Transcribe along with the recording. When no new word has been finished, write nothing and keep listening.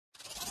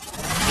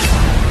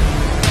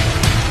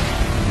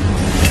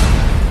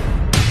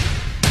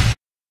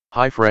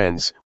Hi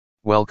friends,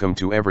 welcome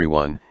to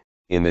everyone.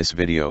 In this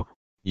video,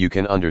 you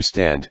can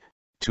understand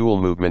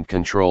tool movement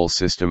control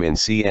system in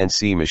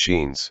CNC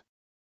machines.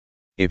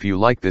 If you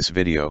like this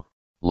video,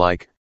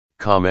 like,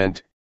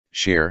 comment,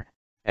 share,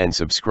 and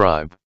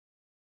subscribe.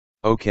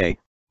 Okay,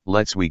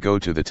 we go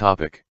to the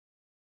topic.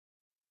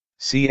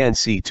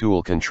 CNC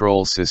tool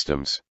control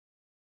systems.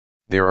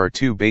 There are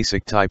two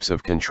basic types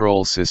of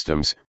control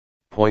systems: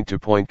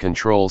 point-to-point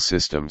control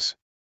systems,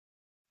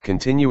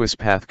 continuous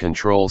path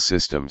control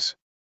systems.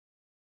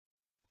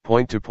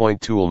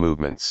 Point-to-point tool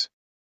movements.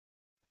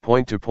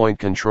 Point-to-point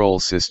control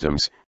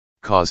systems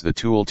cause the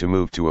tool to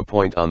move to a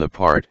point on the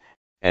part,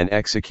 and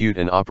execute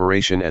an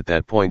operation at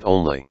that point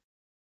only.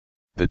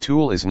 The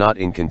tool is not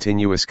in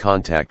continuous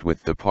contact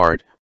with the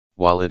part,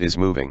 while it is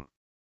moving.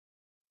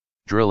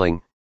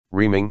 Drilling,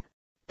 reaming,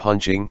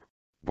 punching,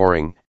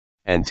 boring,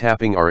 and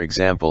tapping are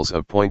examples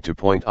of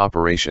point-to-point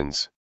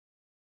operations.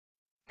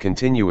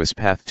 Continuous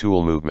path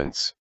tool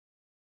movements.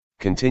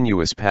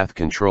 Continuous path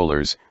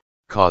controllers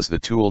cause the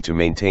tool to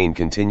maintain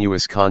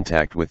continuous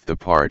contact with the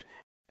part,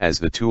 as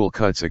the tool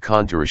cuts a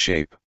contour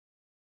shape.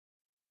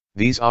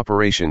 These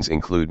operations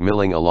include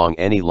milling along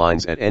any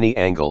lines at any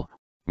angle,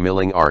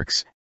 milling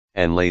arcs,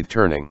 and lathe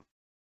turning.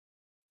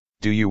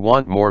 Do you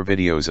want more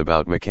videos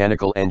about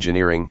mechanical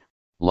engineering?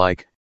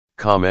 Like,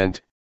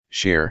 comment,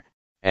 share,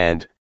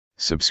 and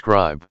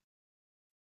subscribe.